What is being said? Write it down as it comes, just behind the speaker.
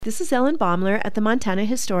This is Ellen Baumler at the Montana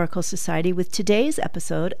Historical Society with today's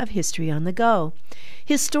episode of History on the Go.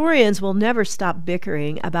 Historians will never stop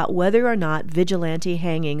bickering about whether or not vigilante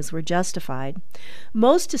hangings were justified.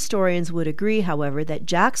 Most historians would agree, however, that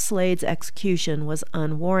Jack Slade's execution was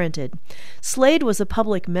unwarranted. Slade was a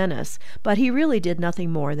public menace, but he really did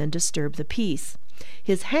nothing more than disturb the peace.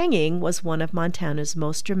 His hanging was one of Montana's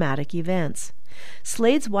most dramatic events.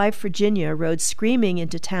 Slade's wife Virginia rode screaming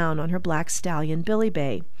into town on her black stallion Billy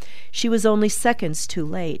Bay. She was only seconds too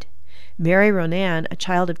late. Mary Ronan, a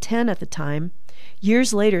child of 10 at the time,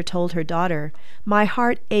 years later told her daughter, "My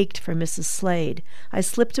heart ached for Mrs. Slade. I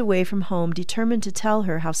slipped away from home, determined to tell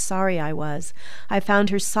her how sorry I was. I found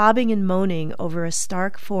her sobbing and moaning over a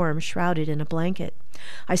stark form shrouded in a blanket.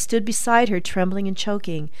 I stood beside her, trembling and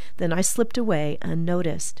choking. Then I slipped away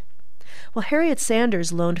unnoticed." Well, Harriet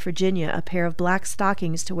Sanders loaned Virginia a pair of black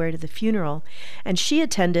stockings to wear to the funeral, and she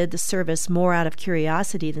attended the service more out of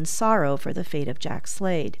curiosity than sorrow for the fate of Jack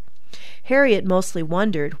Slade. Harriet mostly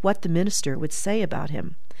wondered what the minister would say about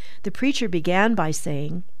him. The preacher began by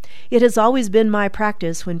saying, "It has always been my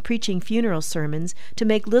practice when preaching funeral sermons to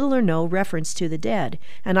make little or no reference to the dead,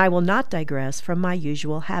 and I will not digress from my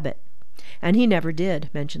usual habit." And he never did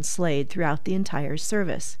mention Slade throughout the entire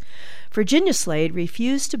service. Virginia Slade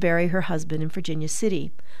refused to bury her husband in Virginia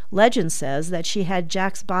City. Legend says that she had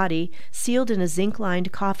Jack's body sealed in a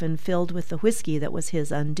zinc-lined coffin filled with the whiskey that was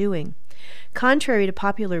his undoing. Contrary to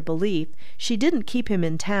popular belief, she didn't keep him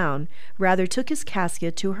in town, rather took his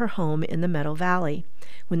casket to her home in the Meadow Valley.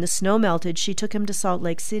 When the snow melted, she took him to Salt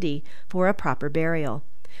Lake City for a proper burial.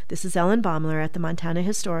 This is Ellen Baumler at the Montana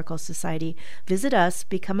Historical Society. Visit us,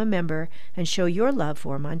 become a member, and show your love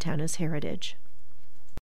for Montana's heritage.